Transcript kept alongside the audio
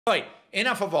All right,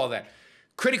 enough of all that.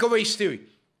 Critical race theory.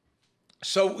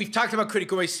 So we've talked about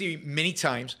critical race theory many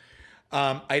times.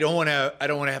 I don't want to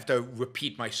have to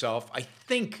repeat myself. I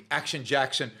think Action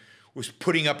Jackson was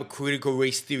putting up a critical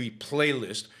race theory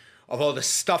playlist of all the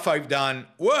stuff I've done.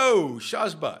 Whoa,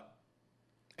 Shazbot.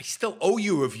 I still owe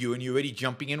you a review, and you're already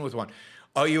jumping in with one.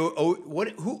 Are you? Oh, what?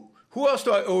 Who else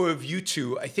do I owe a review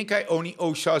to? I think I only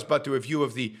owe Shazbot the review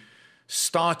of the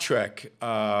Star Trek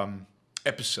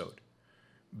episode.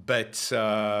 But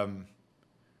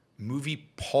movie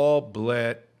Paul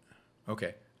Blett.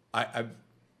 Okay, I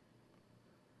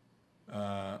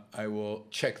will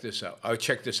check this out. I'll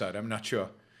check this out. I'm not sure.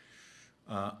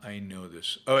 I know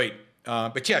this. All right,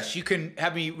 but yes, you can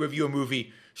have me review a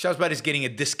movie. Shazbot is getting a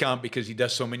discount because he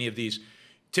does so many of these.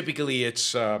 Typically,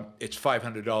 it's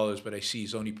 $500, but I see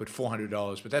he's only put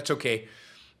 $400. But that's okay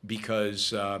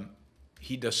because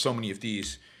he does so many of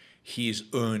these. He's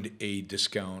earned a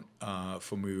discount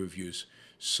for movie reviews.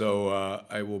 So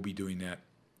I will be doing that.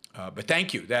 But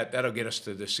thank you. That'll get us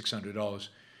to the $600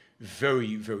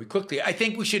 very, very quickly. I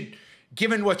think we should,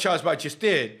 given what Shazbot just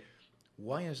did,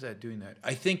 why is that doing that?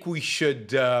 I think we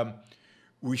should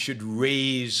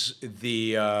raise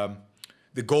the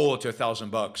goal to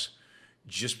 $1,000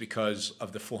 just because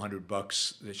of the $400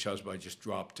 that Shazbot just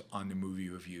dropped on the movie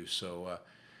review. So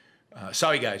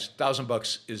sorry guys,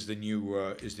 $1,000 is the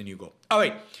new goal. All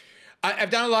right, I've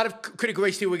done a lot of critical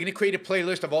race theory. We're going to create a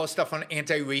playlist of all the stuff on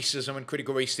anti-racism and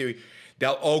critical race theory.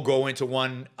 They'll all go into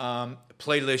one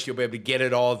playlist. You'll be able to get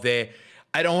it all there.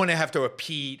 I don't want to have to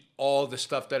repeat all the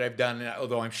stuff that I've done,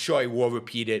 although I'm sure I will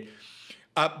repeat it.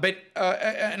 But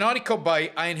an article by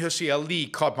Ayaan Hirsi Ali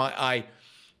caught my eye,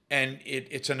 and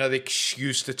it's another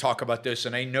excuse to talk about this.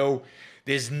 And I know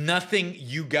there's nothing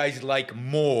you guys like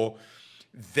more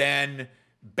than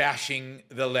bashing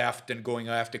the left and going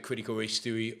after critical race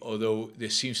theory, although there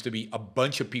seems to be a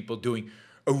bunch of people doing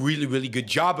a really, really good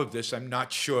job of this. I'm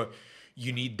not sure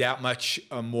you need that much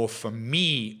more from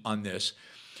me on this.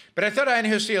 But I thought Ayaan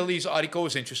Hirsi Ali's article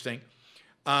was interesting.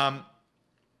 Oh,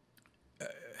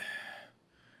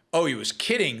 he was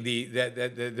kidding.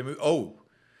 Oh,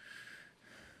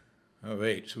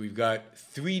 wait. So we've got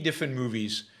three different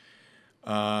movies.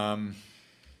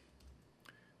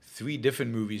 Three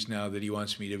different movies now that he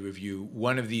wants me to review.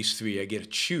 One of these three, I get to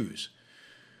choose.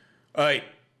 All right.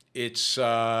 It's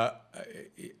I've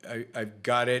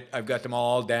got it. I've got them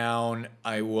all down.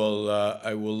 I will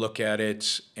look at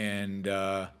it and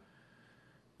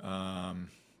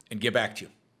get back to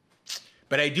you.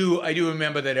 But I do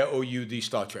remember that I owe you the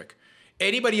Star Trek.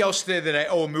 Anybody else there that I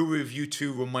owe a movie review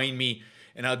to, remind me,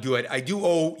 and I'll do it. I do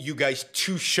owe you guys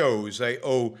two shows. I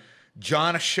owe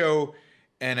John a show,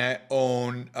 and I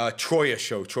own Troy a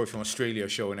show, Troy from Australia a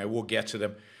show, and I will get to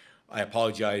them. I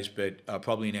apologize, but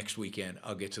probably next weekend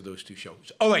I'll get to those two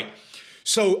shows. All right.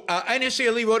 So Ayaan Hirsi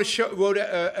Ali wrote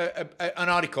an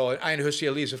article. Ayaan Hirsi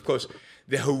Ali is, of course,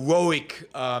 the heroic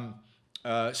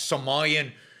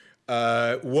Somalian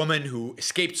woman who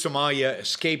escaped Somalia,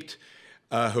 escaped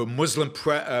her Muslim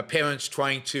parents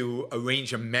trying to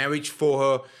arrange a marriage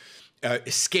for her,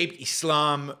 escaped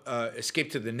Islam,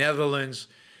 escaped to the Netherlands,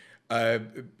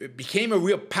 became a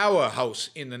real powerhouse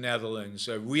in the Netherlands,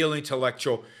 a real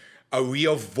intellectual, a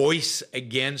real voice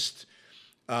against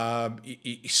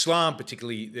Islam,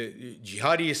 particularly the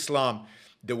jihadi Islam,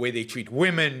 the way they treat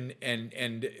women,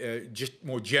 and just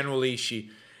more generally,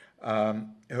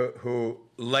 her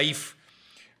life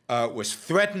was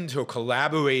threatened. Her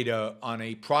collaborator on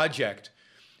a project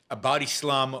about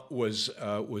Islam was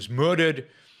murdered,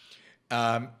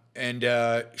 and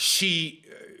she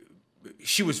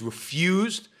was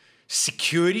refused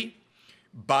security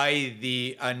by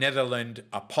the Netherlands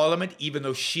Parliament, even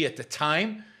though she at the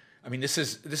time, I mean, this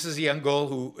is a young girl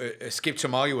who escaped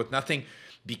Somalia with nothing.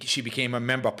 She became a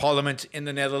member of Parliament in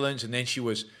the Netherlands, and then she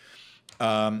was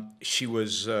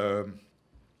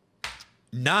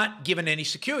not given any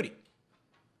security.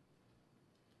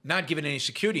 Not given any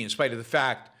security in spite of the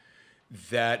fact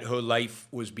that her life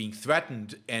was being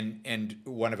threatened, and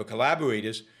one of her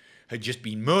collaborators had just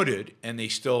been murdered, and they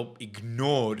still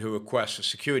ignored her request for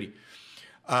security.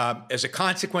 As a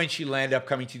consequence, she landed up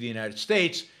coming to the United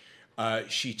States.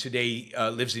 She today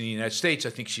lives in the United States. I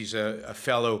think she's a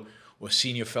fellow or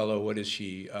senior fellow. What is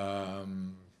she?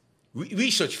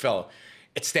 Research fellow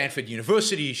at Stanford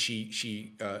University.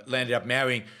 She landed up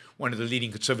marrying one of the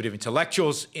leading conservative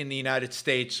intellectuals in the United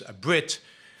States, a Brit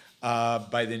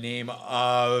by the name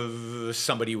of,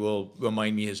 somebody will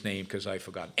remind me his name because I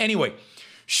forgot. Anyway,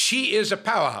 she is a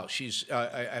powerhouse.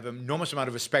 I have an enormous amount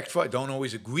of respect for her. I don't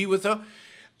always agree with her.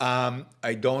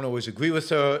 I don't always agree with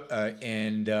her,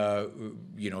 and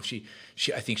you know,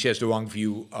 I think she has the wrong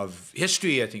view of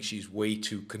history. I think she's way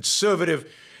too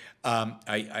conservative.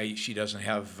 She doesn't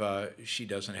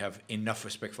have enough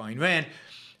respect for Ayn Rand.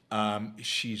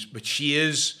 But she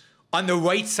is on the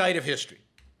right side of history.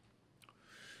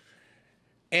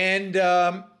 And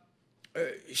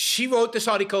she wrote this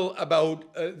article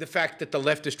about the fact that the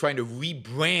left is trying to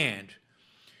rebrand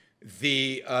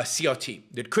the CRT,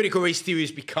 that critical race theory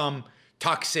has become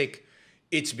toxic.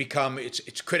 It's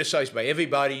criticized by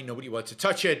everybody. Nobody wants to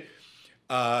touch it.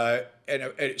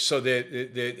 So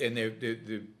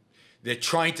they're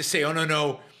trying to say, oh,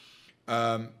 no,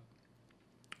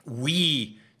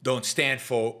 we don't stand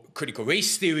for critical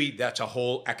race theory. That's a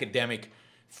whole academic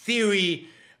theory.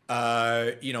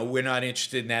 You know, we're not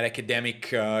interested in that academic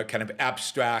kind of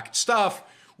abstract stuff.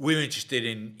 We're interested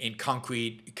in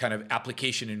concrete kind of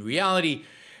application in reality.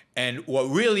 And what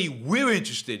really we're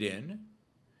interested in,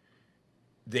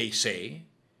 they say,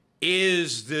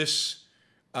 is this,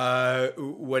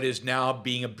 what is now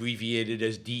being abbreviated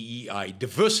as DEI,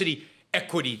 diversity,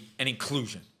 equity, and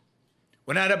inclusion.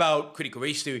 We're not about critical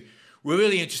race theory. We're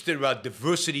really interested about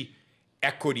diversity,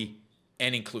 equity,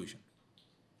 and inclusion.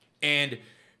 And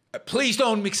please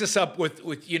don't mix us up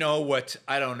with you know, what,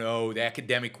 I don't know, the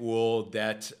academic world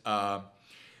that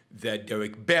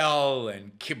Derek Bell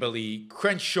and Kimberly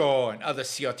Crenshaw and other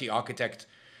CRT architects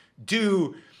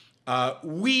do.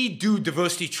 We do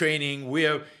diversity training.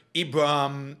 We're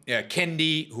Ibram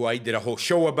Kendi, who I did a whole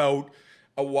show about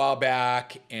a while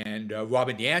back, and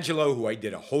Robin DiAngelo, who I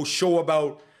did a whole show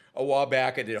about a while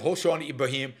back. I did a whole show on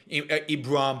Ibram, and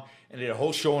I did a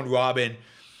whole show on Robin.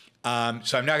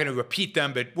 So I'm not going to repeat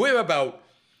them, but we're about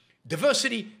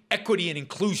diversity, equity, and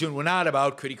inclusion. We're not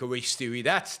about critical race theory.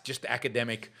 That's just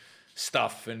academic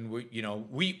stuff. And what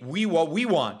we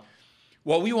want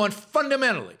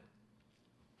fundamentally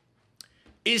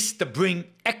is to bring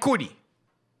equity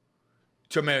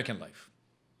to American life.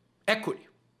 Equity.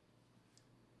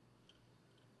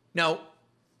 Now,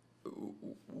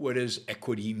 what does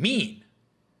equity mean?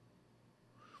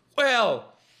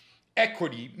 Well,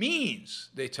 equity means,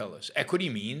 they tell us, equity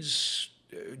means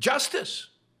justice.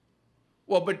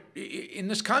 Well, but in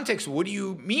this context, what do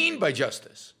you mean by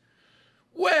justice?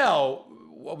 Well,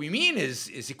 what we mean is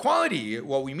equality.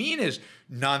 What we mean is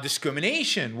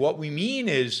non-discrimination. What we mean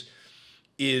is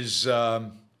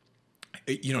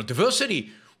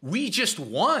diversity. We just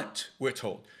want, we're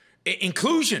told,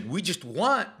 inclusion. We just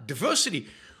want diversity.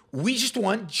 We just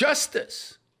want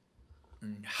justice.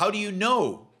 How do you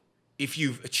know if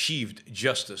you've achieved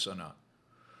justice or not?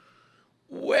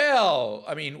 Well,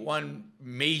 I mean, one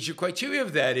major criteria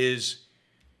of that is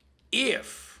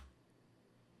if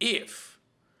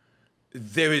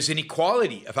there is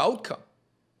inequality of outcome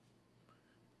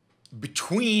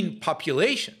between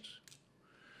populations,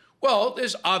 well,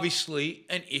 there's obviously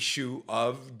an issue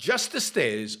of justice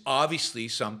there. There's obviously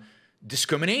some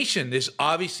discrimination. There's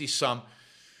obviously some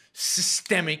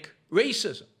systemic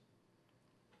racism.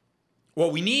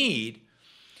 What we need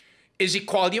is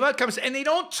equality of outcomes. And they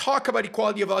don't talk about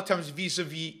equality of outcomes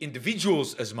vis-a-vis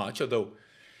individuals as much, although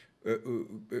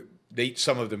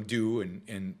some of them do,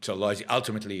 and to a large,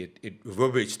 ultimately it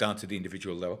reverberates down to the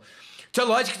individual level. To a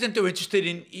large extent, they're interested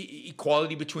in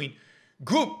equality between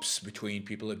groups, between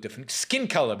people of different skin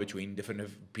color, between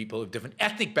people of different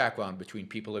ethnic background, between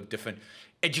people of different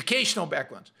educational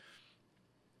backgrounds.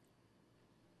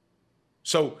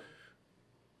 So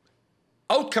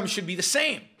outcomes should be the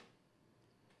same.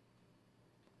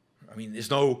 I mean, there's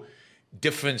no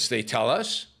difference, they tell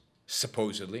us,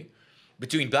 supposedly,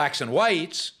 between blacks and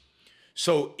whites.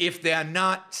 So if they are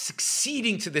not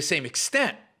succeeding to the same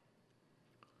extent,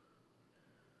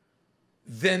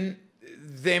 then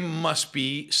there must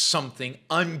be something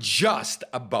unjust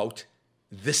about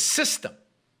the system.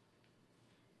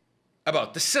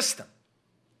 About the system.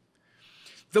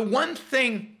 The one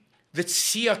thing that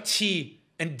CRT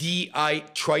and DEI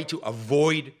try to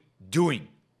avoid doing,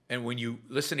 and when you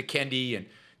listen to Kendi and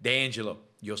DiAngelo,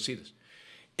 you'll see this,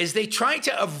 is they try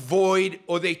to avoid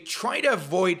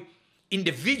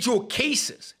individual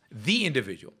cases, the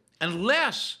individual,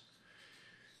 unless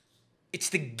it's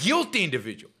the guilty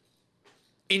individual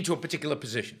into a particular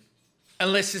position,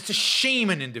 unless it's to shame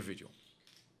an individual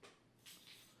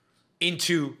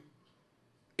into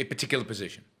a particular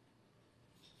position.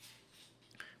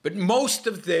 But most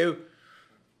of their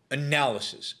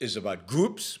analysis is about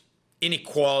groups.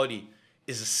 Inequality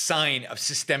is a sign of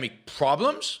systemic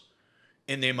problems.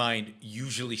 In their mind,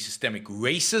 usually systemic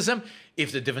racism.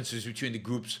 If the differences between the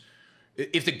groups,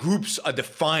 if the groups are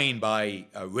defined by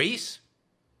race,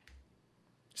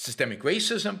 systemic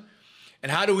racism.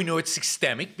 And how do we know it's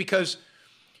systemic? Because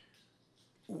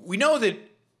we know that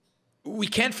we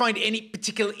can't find any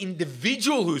particular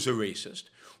individual who's a racist.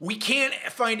 We can't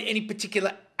find any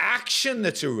particular action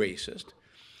that's a racist.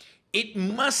 It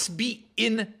must be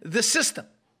in the system.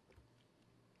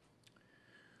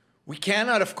 We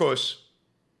cannot, of course,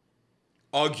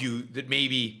 argue that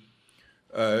maybe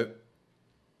there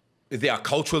are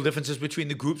cultural differences between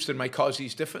the groups that might cause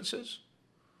these differences.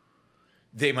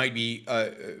 There might be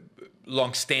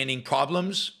long-standing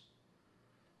problems,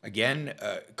 again,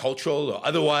 cultural or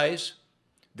otherwise,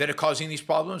 that are causing these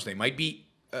problems. They might be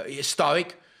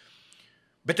historic,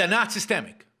 but they're not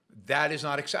systemic. That is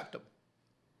not acceptable.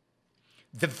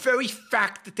 The very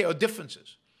fact that there are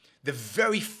differences, the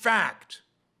very fact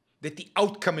that the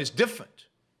outcome is different,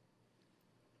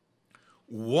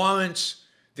 warrants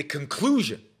the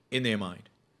conclusion in their mind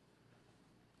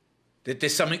that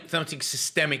there's something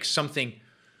systemic, something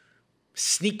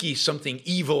sneaky, something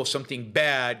evil, something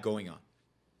bad going on.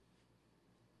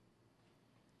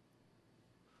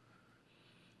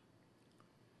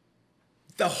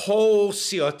 The whole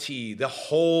CRT, the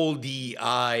whole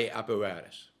DI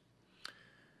apparatus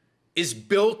is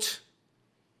built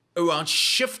around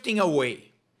shifting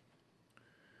away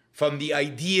from the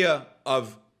idea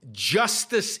of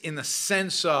justice in the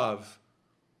sense of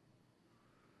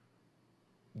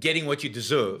getting what you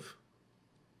deserve,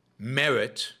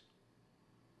 merit,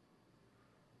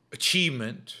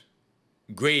 achievement,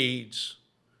 grades,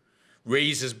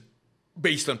 raises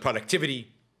based on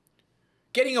productivity,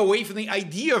 getting away from the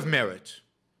idea of merit,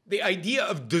 the idea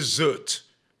of desert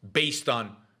based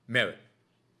on merit,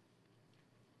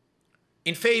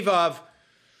 in favor of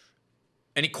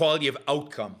an equality of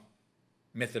outcome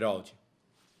methodology.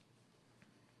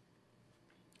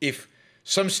 If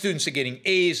some students are getting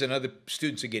A's and other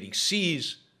students are getting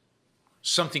C's,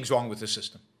 something's wrong with the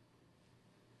system.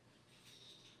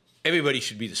 Everybody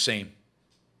should be the same.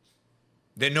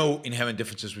 There are no inherent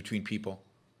differences between people.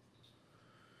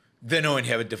 There are no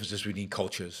inherent differences between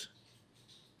cultures.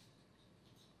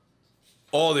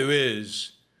 All there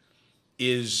is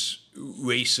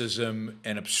racism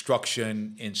and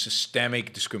obstruction and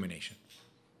systemic discrimination.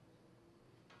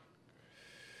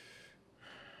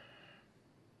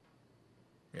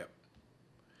 Yep.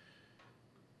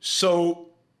 So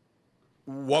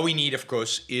what we need, of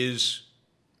course, is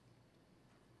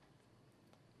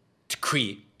to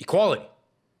create equality.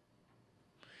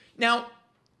 Now,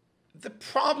 the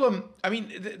problem,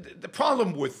 the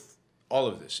problem with all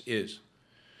of this is,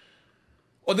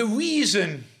 or the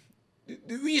reason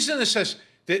that says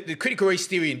that the critical race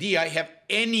theory and DI have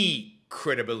any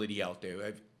credibility out there,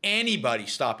 have anybody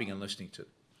stopping and listening to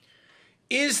them,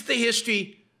 is the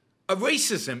history of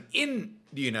racism in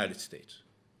the United States.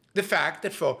 The fact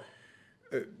that for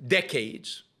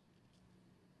decades,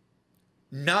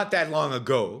 not that long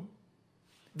ago,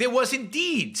 there was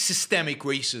indeed systemic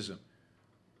racism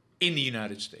in the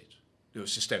United States. There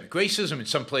was systemic racism. In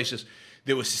some places,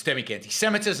 there was systemic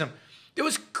anti-Semitism. There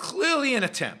was clearly an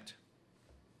attempt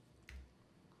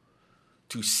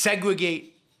to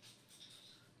segregate,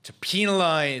 to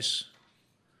penalize,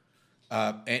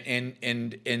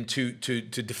 and to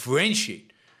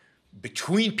differentiate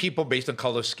between people based on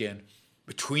color of skin,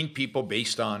 between people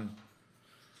based on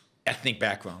ethnic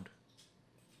background.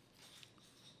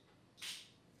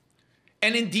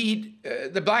 And indeed,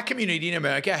 the black community in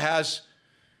America has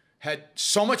had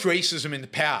so much racism in the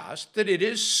past that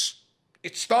its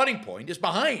starting point is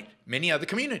behind many other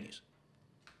communities,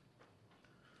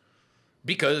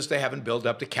 because they haven't built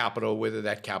up the capital, whether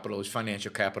that capital is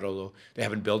financial capital, or they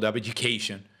haven't built up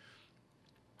education.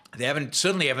 They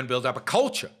certainly haven't built up a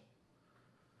culture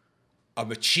of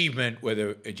achievement,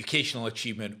 whether educational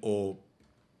achievement or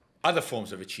other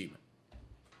forms of achievement.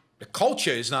 The culture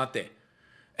is not there.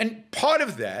 And part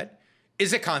of that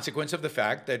is a consequence of the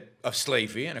fact that of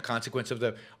slavery and a consequence of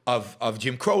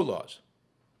Jim Crow laws.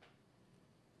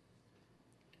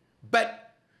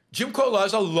 But Jim Crow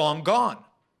laws are long gone.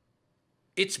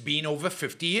 It's been over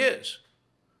 50 years.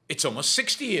 It's almost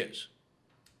 60 years.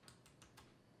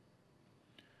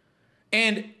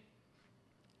 And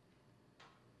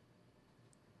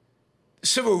the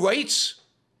Civil Rights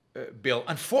Bill,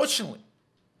 unfortunately,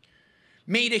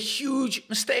 made a huge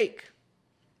mistake.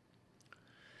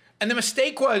 And the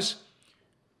mistake was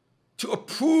to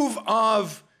approve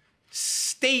of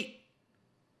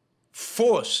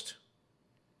state-forced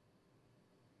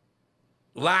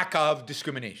lack of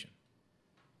discrimination.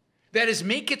 That is,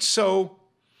 make it so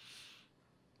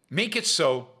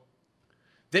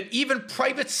that even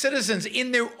private citizens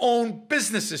in their own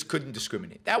businesses couldn't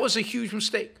discriminate. That was a huge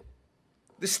mistake.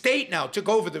 The state now took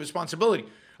over the responsibility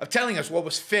of telling us what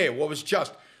was fair, what was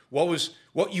just,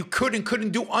 what you could and couldn't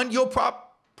do on your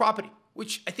property,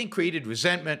 which I think created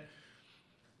resentment.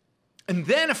 And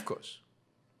then, of course,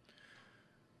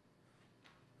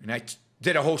 and I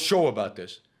did a whole show about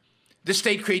this, the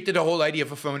state created the whole idea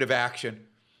of affirmative action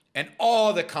and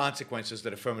all the consequences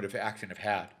that affirmative action have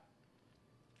had.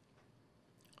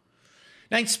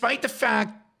 Now, in spite of the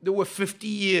fact there were 50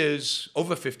 years,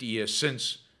 over 50 years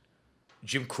since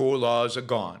Jim Crow laws are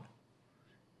gone,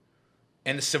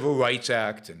 and the Civil Rights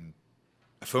Act and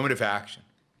affirmative action,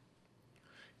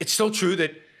 it's still true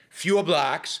that fewer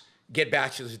blacks get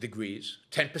bachelor's degrees,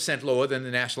 10% lower than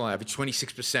the national average.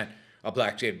 26% of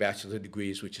blacks get bachelor's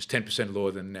degrees, which is 10%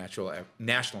 lower than the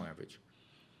national average.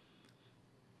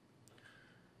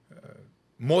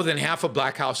 More than half of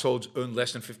black households earn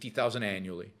less than $50,000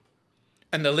 annually.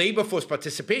 And the labor force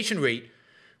participation rate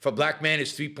for black men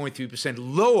is 3.3%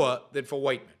 lower than for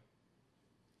white men.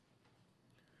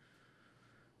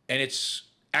 And it's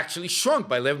actually shrunk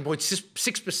by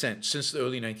 11.6% since the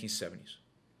early 1970s.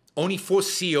 Only 4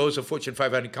 CEOs of Fortune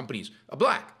 500 companies are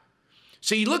black.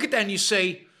 So you look at that and you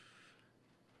say,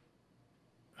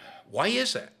 why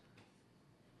is that?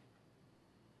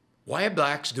 Why are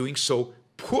blacks doing so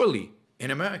poorly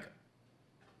in America?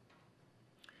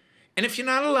 And if you're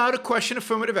not allowed to question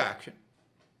affirmative action,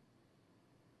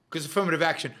 because affirmative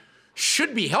action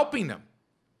should be helping them,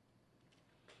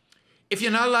 if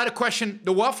you're not allowed to question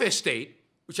the welfare state,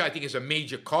 which I think is a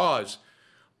major cause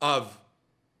of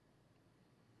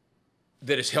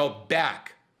that has held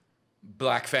back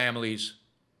black families,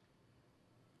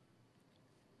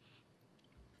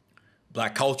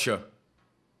 black culture,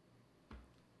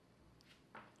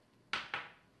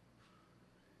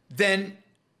 then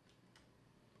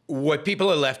what people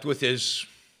are left with is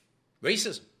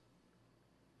racism.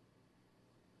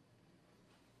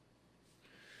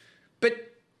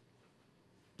 But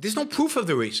there's no proof of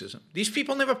the racism. These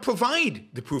people never provide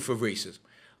the proof of racism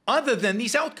other than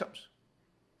these outcomes.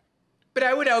 But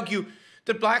I would argue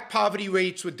that black poverty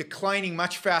rates were declining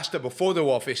much faster before the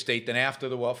welfare state than after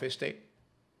the welfare state.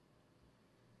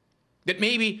 That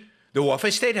maybe the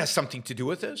welfare state has something to do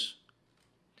with this.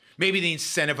 Maybe the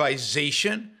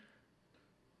incentivization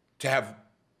to have,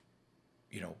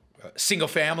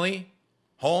 single-family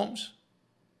homes.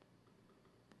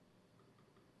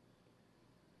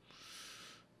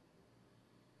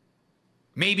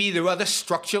 Maybe there are other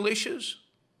structural issues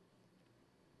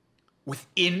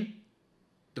within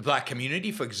the black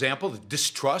community. For example, the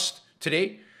distrust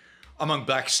today among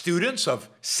black students of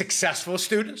successful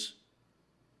students.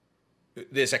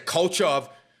 There's a culture of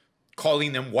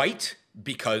calling them white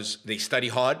because they study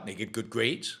hard, they get good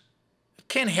grades. It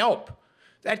can help.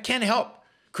 That can help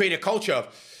create a culture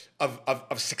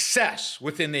of success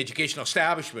within the educational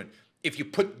establishment if you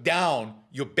put down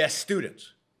your best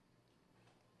students.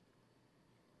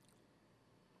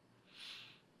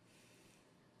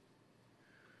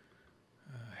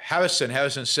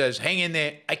 Harrison says, hang in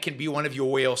there, I can be one of your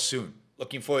whales soon.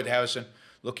 Looking forward, Harrison,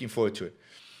 looking forward to it.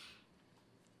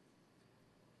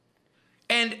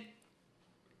 And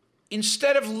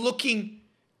instead of looking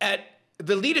at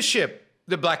the leadership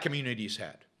the black communities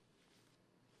had,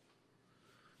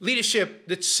 leadership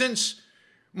that since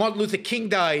Martin Luther King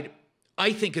died,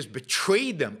 I think has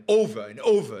betrayed them over and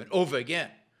over and over again.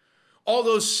 All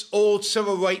those old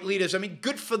civil rights leaders, I mean,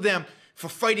 good for them for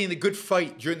fighting the good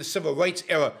fight during the civil rights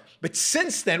era. But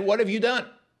since then, what have you done?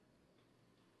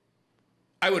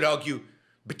 I would argue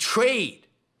betrayed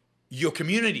your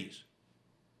communities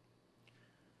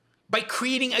by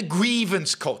creating a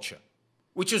grievance culture,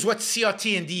 which is what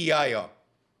CRT and DEI are.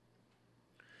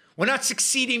 We're not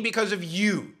succeeding because of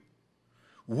you.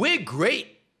 We're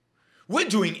great. We're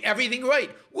doing everything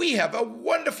right. We have a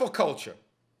wonderful culture.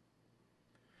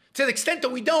 To the extent that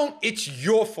we don't, it's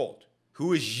your fault.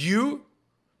 Who is you?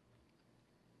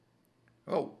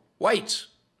 Oh, whites.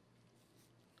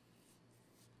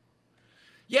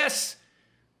 Yes,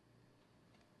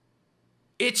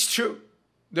 it's true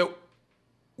that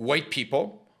white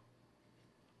people,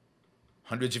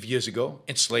 hundreds of years ago,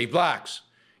 enslaved blacks.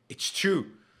 It's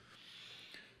true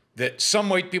that some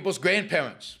white people's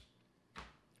grandparents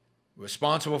were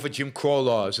responsible for Jim Crow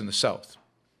laws in the South.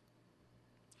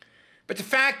 But the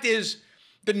fact is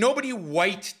that nobody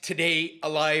white today,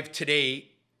 alive today,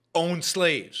 owned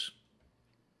slaves.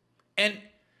 And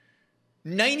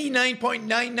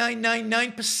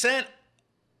 99.9999%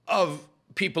 of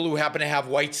people who happen to have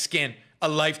white skin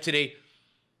alive today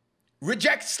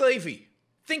reject slavery,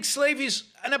 think slavery is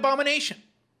an abomination.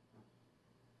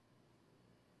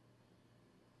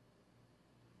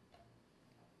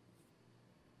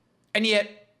 And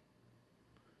yet,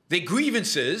 their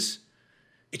grievances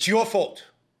It's your fault,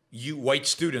 you white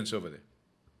students over there.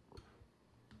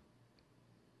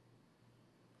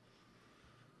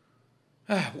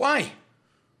 Why?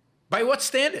 By what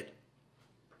standard?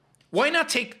 Why not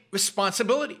take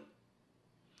responsibility?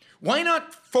 Why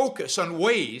not focus on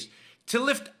ways to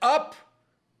lift up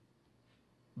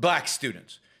black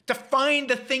students, to find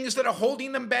the things that are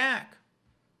holding them back,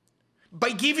 by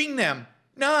giving them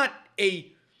not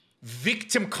a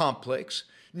victim complex,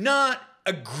 not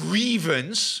a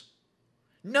grievance,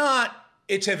 not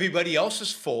it's everybody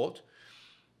else's fault,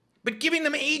 but giving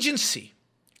them agency,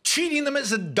 treating them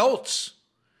as adults,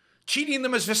 treating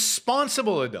them as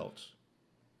responsible adults,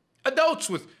 adults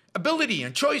with ability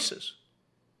and choices.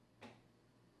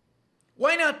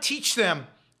 Why not teach them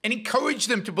and encourage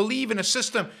them to believe in a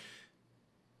system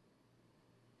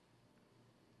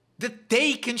that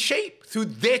they can shape through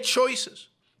their choices,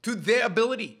 through their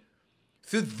ability,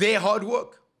 through their hard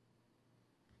work?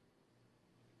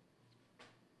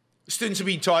 The students are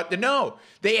being taught that no,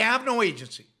 they have no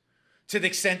agency. To the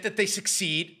extent that they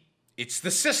succeed, it's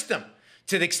the system.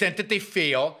 To the extent that they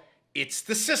fail, it's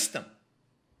the system.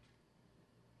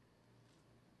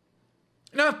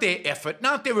 Not their effort,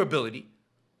 not their ability,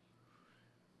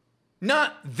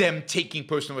 not them taking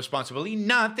personal responsibility,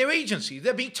 not their agency.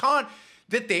 They're being taught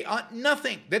that they are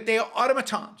nothing, that they are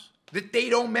automatons, that they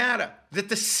don't matter, that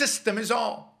the system is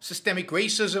all. Systemic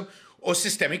racism or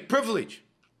systemic privilege.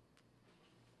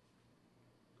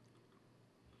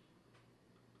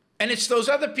 And it's those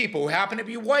other people who happen to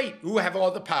be white who have all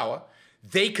the power.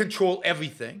 They control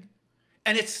everything.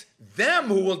 And it's them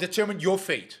who will determine your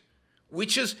fate,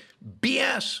 which is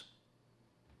BS.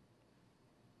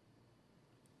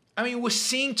 I mean, we're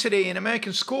seeing today in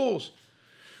American schools,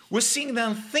 we're seeing the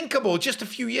unthinkable just a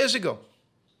few years ago.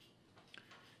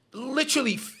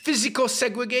 Literally physical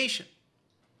segregation.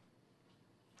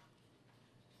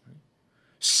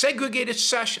 Segregated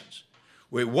sessions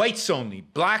where whites only,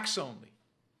 blacks only.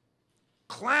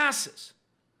 Classes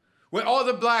where all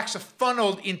the blacks are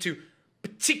funneled into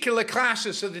particular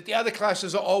classes so that the other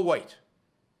classes are all white.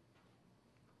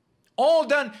 All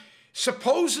done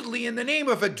supposedly in the name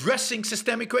of addressing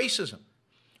systemic racism.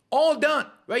 All done,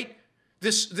 right?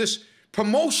 This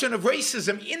promotion of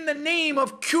racism in the name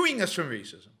of curing us from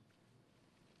racism.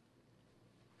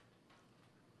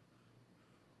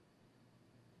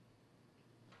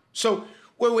 So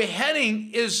where we're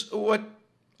heading is what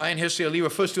Ian Hirsi Ali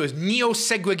refers to as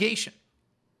neo-segregation.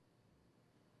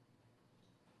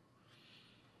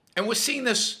 And we're seeing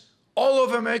this all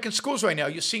over American schools right now.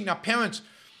 You're seeing now parents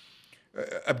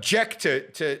object to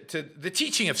the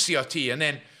teaching of CRT, and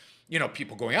then, you know,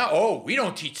 people going out, oh, we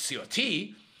don't teach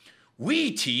CRT.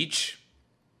 We're just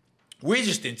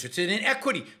interested in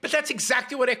equity. But that's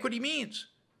exactly what equity means.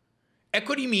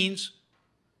 Equity means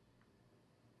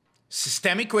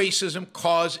systemic racism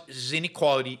causes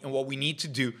inequality, and what we need to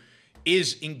do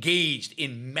is engaged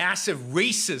in massive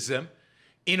racism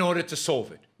in order to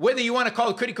solve it. Whether you want to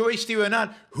call it critical race theory or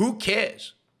not, who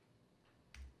cares?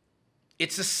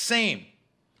 It's the same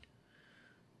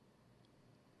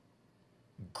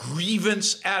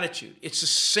grievance attitude. It's the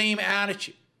same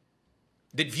attitude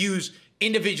that views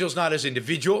individuals not as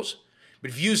individuals,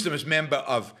 but views them as member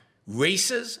of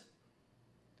races,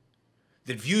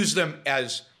 that views them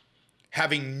as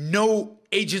having no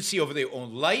agency over their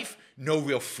own life, no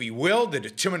real free will, they're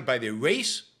determined by their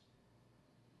race.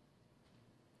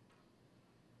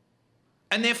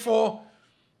 And therefore,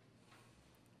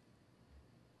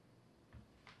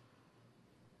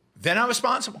 they're not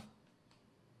responsible.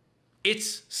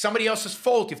 It's somebody else's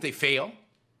fault if they fail.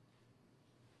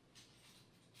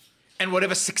 And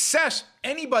whatever success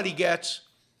anybody gets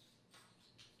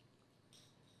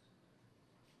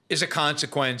is a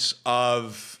consequence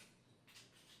of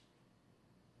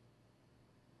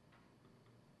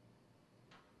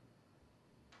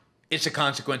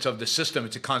the system.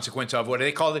 It's a consequence of, what do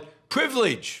they call it?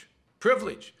 Privilege.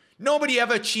 Privilege. Nobody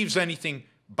ever achieves anything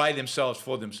by themselves,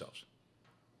 for themselves.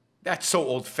 That's so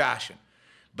old-fashioned,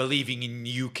 believing in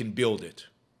you can build it.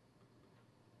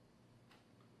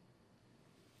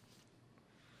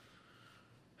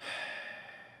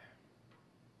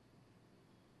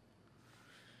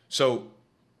 So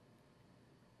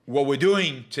what we're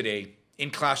doing today in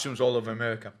classrooms all over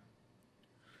America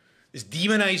is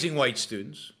demonizing white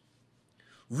students,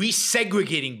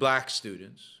 resegregating black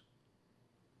students,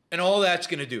 and all that's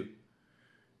going to do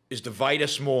is divide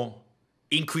us more,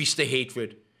 increase the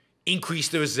hatred, increase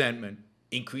the resentment,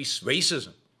 increase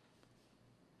racism.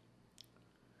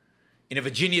 In a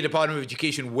Virginia Department of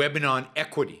Education webinar on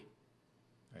equity,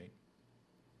 right,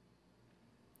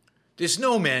 there's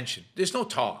no mention, there's no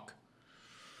talk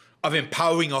of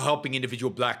empowering or helping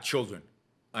individual black children,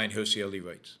 Ayan Hirsi Ali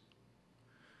writes.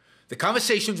 The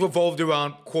conversations revolved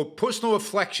around, quote, personal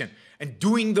reflection and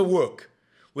doing the work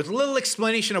with little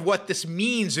explanation of what this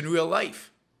means in real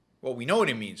life. Well, we know what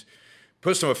it means.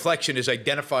 Personal reflection is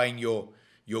identifying your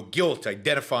guilt,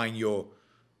 identifying your,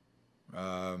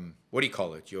 what do you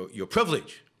call it, your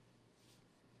privilege.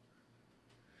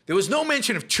 There was no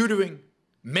mention of tutoring,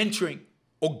 mentoring,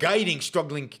 or guiding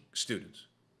struggling students,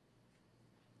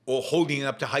 or holding them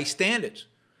up to high standards,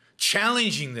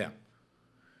 challenging them,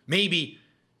 maybe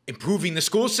improving the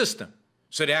school system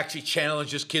so it actually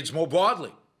challenges kids more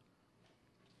broadly.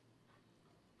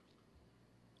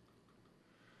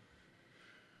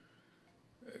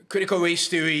 Critical race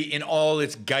theory in all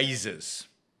its guises.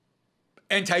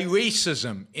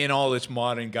 Anti-racism in all its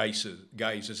modern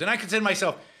guises. And I consider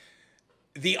myself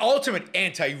the ultimate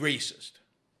anti-racist.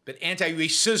 But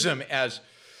anti-racism as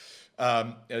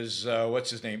what's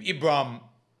his name, Ibram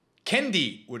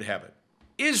Kendi would have it,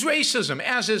 is racism,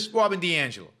 as is Robin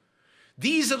DiAngelo.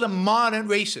 These are the modern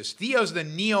racists. These are the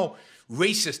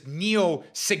neo-racist,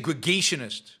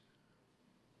 neo-segregationist,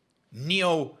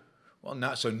 well,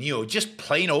 not so neo, just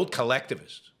plain old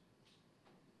collectivists.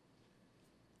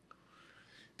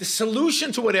 The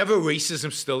solution to whatever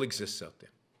racism still exists out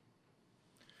there,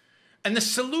 and the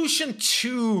solution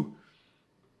to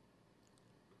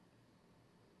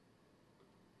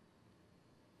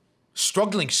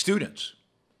struggling students,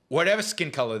 whatever skin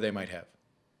color they might have,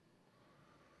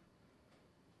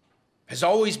 has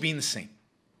always been the same.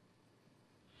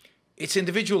 It's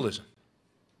individualism.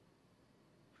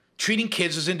 Treating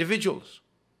kids as individuals.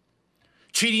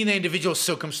 Treating their individual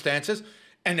circumstances,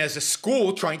 and as a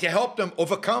school trying to help them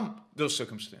overcome those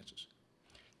circumstances.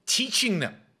 Teaching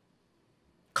them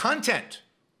content,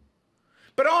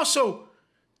 but also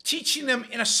teaching them,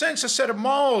 in a sense, a set of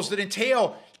morals that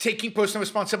entail taking personal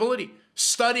responsibility,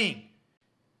 studying,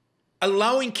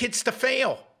 allowing kids to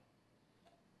fail.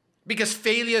 Because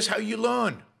failure is how you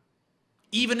learn.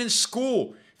 Even in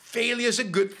school, failure is a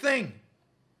good thing.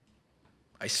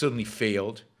 I certainly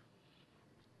failed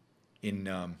in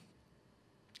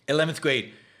 11th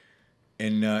grade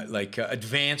in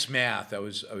advanced math. I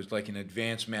was like in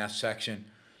advanced math section.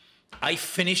 I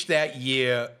finished that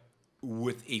year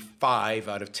with a 5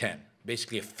 out of 10,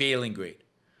 basically a failing grade.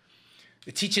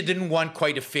 The teacher didn't want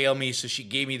quite to fail me, so she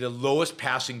gave me the lowest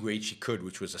passing grade she could,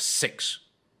 which was a 6.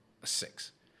 A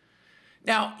 6.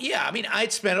 Now, yeah, I mean,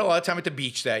 I'd spent a lot of time at the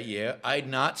beach that year. I'd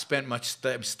not spent much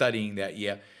studying that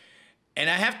year. And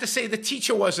I have to say the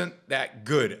teacher wasn't that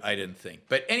good, I didn't think.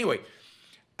 But anyway,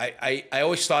 I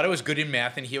always thought I was good in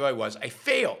math, and here I was. I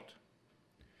failed.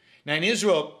 Now, in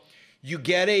Israel, you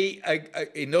get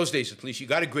in those days at least, you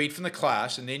got a grade from the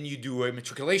class, and then you do a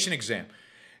matriculation exam.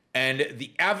 And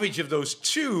the average of those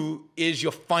two is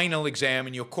your final exam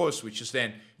in your course, which is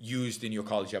then used in your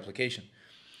college application.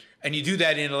 And you do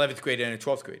that in 11th grade and in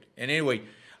 12th grade. And anyway,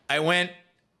 I went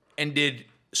and did,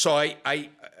 so I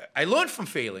learned from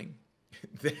failing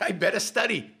that I better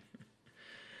study.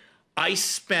 I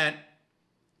spent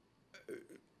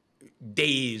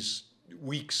days,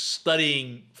 weeks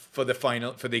studying for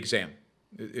the exam.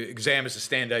 The exam is a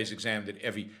standardized exam that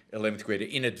every 11th grader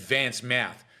in advanced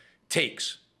math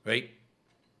takes, right?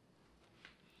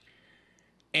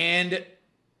 And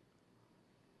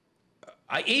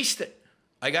I aced it.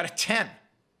 I got a 10,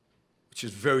 which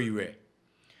is very rare.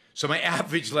 So my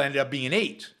average landed up being an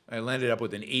 8. I landed up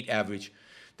with an 8 average.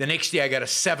 The next year I got a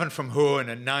 7 from her and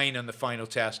a 9 on the final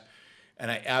test. And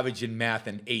I averaged in math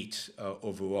an 8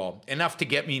 overall. Enough to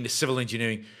get me into civil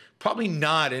engineering. Probably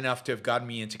not enough to have gotten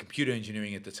me into computer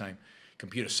engineering at the time,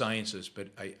 computer sciences, but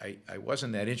I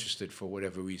wasn't that interested for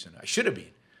whatever reason. I should have been.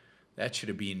 That should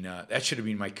have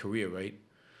been my career, right?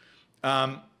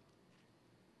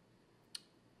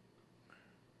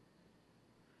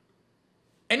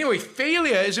 Anyway,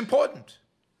 failure is important.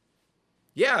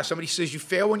 Yeah, somebody says you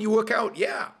fail when you work out.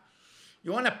 Yeah.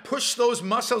 You want to push those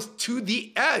muscles to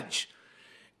the edge.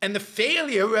 And the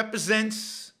failure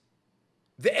represents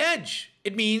the edge.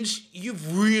 It means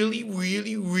you've really,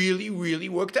 really, really, really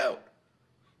worked out.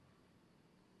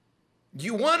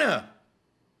 You want to,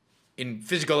 in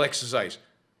physical exercise,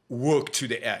 work to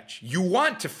the edge. You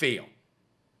want to fail.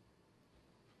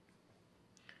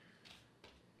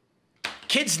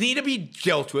 Kids need to be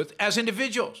dealt with as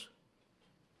individuals,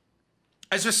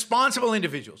 as responsible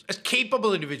individuals, as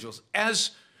capable individuals,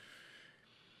 as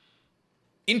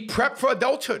in prep for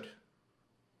adulthood,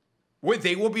 where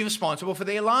they will be responsible for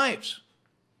their lives.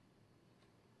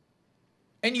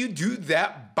 And you do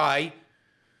that by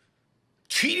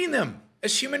treating them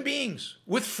as human beings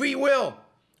with free will,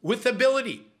 with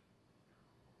ability.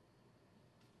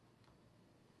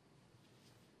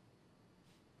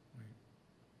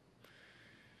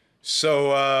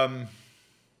 So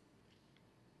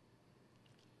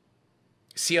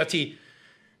CRT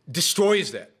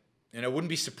destroys that. And I wouldn't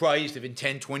be surprised if in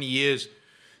 10, 20 years,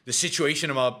 the situation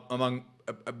among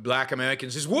black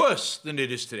Americans is worse than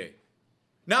it is today.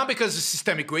 Not because of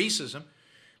systemic racism,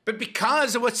 but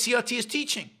because of what CRT is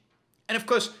teaching. And of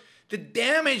course, the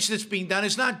damage that's being done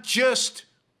is not just,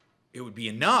 it would be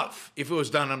enough if it was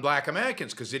done on black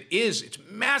Americans, because it's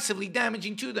massively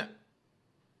damaging to them.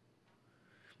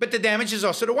 But the damage is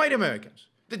also to white Americans.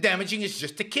 The damaging is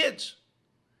just to kids.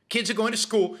 Kids are going to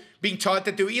school being taught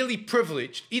that they're either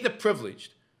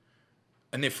privileged,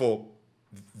 and therefore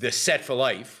they're set for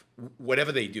life,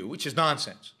 whatever they do, which is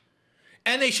nonsense.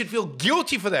 And they should feel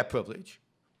guilty for that privilege,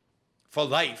 for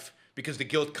life, because the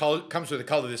guilt comes with the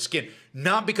color of their skin,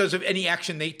 not because of any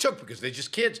action they took, because they're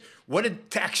just kids. What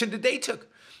action did they took?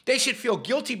 They should feel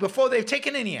guilty before they've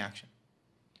taken any action,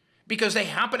 because they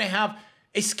happen to have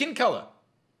a skin color.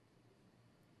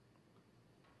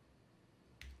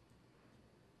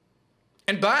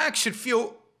 And blacks should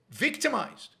feel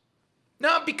victimized,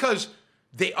 not because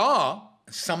they are,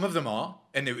 some of them are,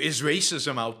 and there is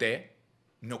racism out there,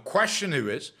 no question there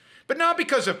is, but not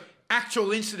because of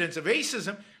actual incidents of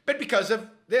racism, but because of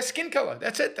their skin color.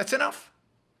 That's it. That's enough.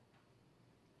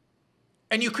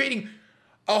 And you're creating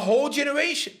a whole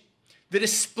generation that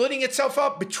is splitting itself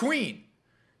up between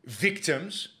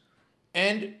victims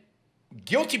and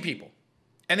guilty people.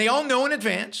 And they all know in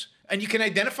advance, and you can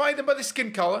identify them by the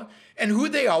skin color and who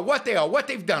they are, what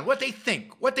they've done, what they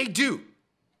think, what they do.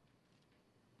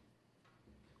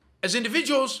 As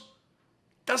individuals,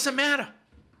 doesn't matter.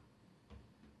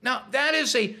 Now, that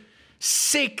is a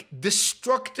sick,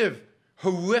 destructive,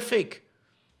 horrific,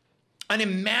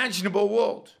 unimaginable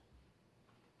world.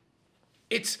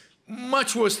 It's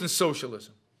much worse than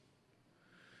socialism.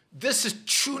 This is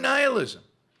true nihilism.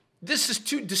 This is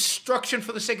true destruction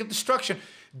for the sake of destruction.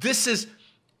 This is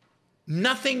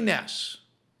nothingness.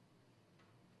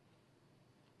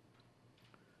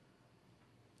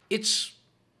 It's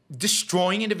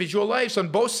destroying individual lives on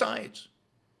both sides.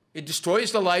 It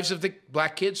destroys the lives of the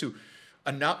black kids who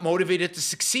are not motivated to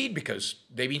succeed because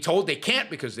they've been told they can't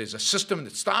because there's a system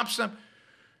that stops them,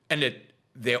 and that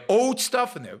they're owed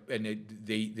stuff, and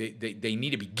they need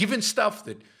to be given stuff,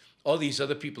 that all these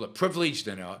other people are privileged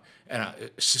and are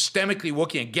systemically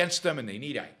working against them, and they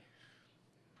need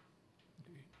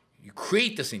you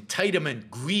create this entitlement,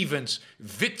 grievance,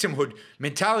 victimhood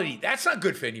mentality. That's not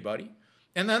good for anybody.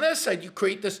 And on the other side, you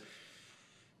create this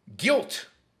guilt.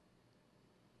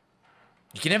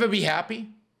 You can never be happy,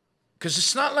 because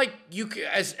it's not like you,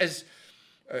 as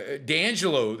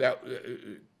D'Angelo, that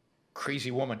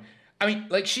crazy woman, I mean,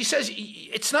 like she says,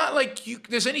 it's not like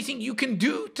there's anything you can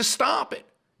do to stop it.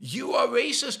 You are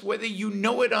racist whether you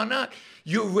know it or not.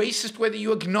 You're racist whether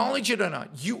you acknowledge it or not.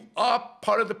 You are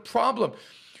part of the problem,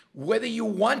 whether you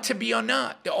want to be or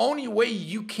not. The only way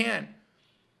you can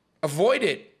avoid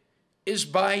it is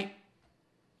by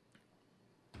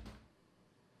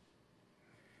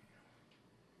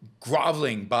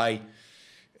groveling, by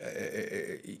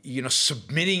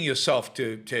submitting yourself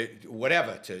to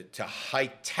whatever, to high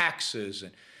taxes,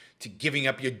 and to giving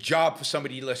up your job for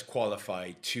somebody less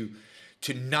qualified, to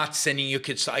not sending your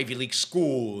kids to Ivy League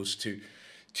schools, to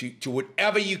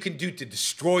whatever you can do to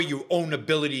destroy your own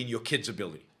ability and your kids'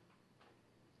 ability.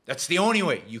 That's the only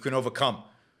way you can overcome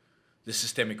the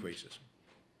systemic racism.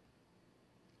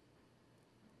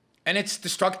 And it's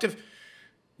destructive.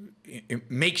 It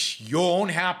makes your own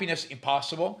happiness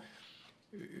impossible.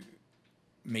 It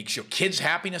makes your kids'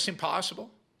 happiness impossible.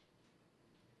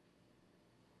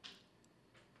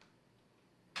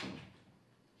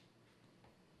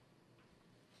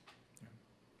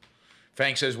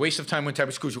 Frank says, waste of time when time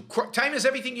is crucial. Time is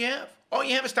everything you have. All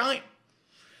you have is time.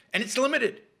 And it's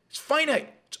limited. It's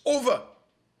finite. It's over.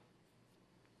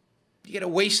 You get it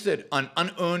wasted on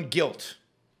unearned guilt.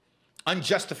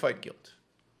 Unjustified guilt.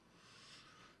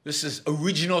 This is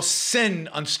original sin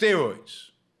on steroids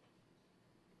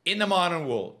in the modern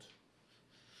world.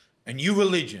 A new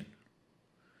religion.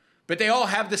 But they all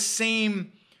have the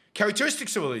same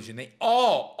characteristics of religion. They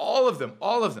all of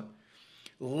them,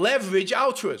 leverage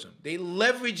altruism. They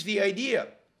leverage the idea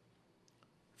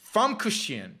from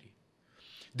Christianity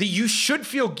that you should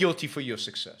feel guilty for your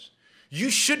success. You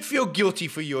should feel guilty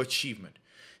for your achievement.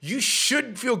 You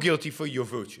should feel guilty for your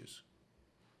virtues.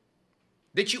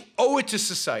 That you owe it to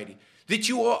society, that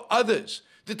you owe others,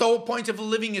 that the whole point of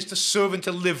living is to serve and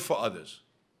to live for others.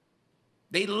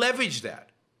 They leverage that.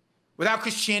 Without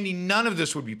Christianity, none of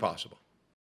this would be possible.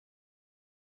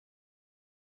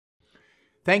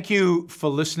 Thank you for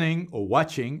listening or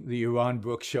watching the Yaron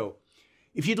Brook Show.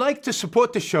 If you'd like to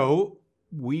support the show,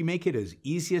 we make it as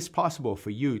easy as possible for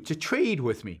you to trade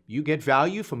with me. You get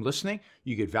value from listening.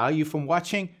 You get value from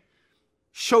watching.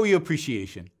 Show your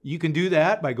appreciation. You can do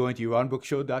that by going to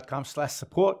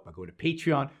yaronbrookshow.com/support, by going to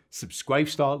Patreon,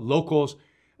 Subscribestar, Locals,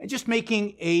 and just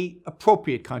making a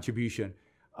appropriate contribution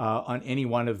on any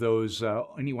one of those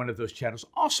channels.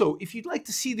 Also, if you'd like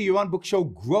to see the Yaron Brook Show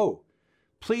grow,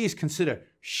 please consider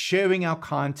sharing our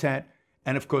content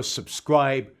and, of course,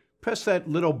 subscribe. Press that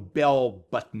little bell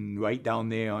button right down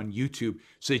there on YouTube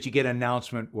so that you get an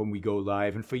announcement when we go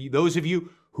live. And for those of you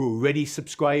who are already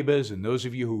subscribers and those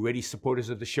of you who are already supporters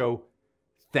of the show,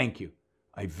 thank you.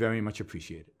 I very much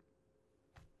appreciate it.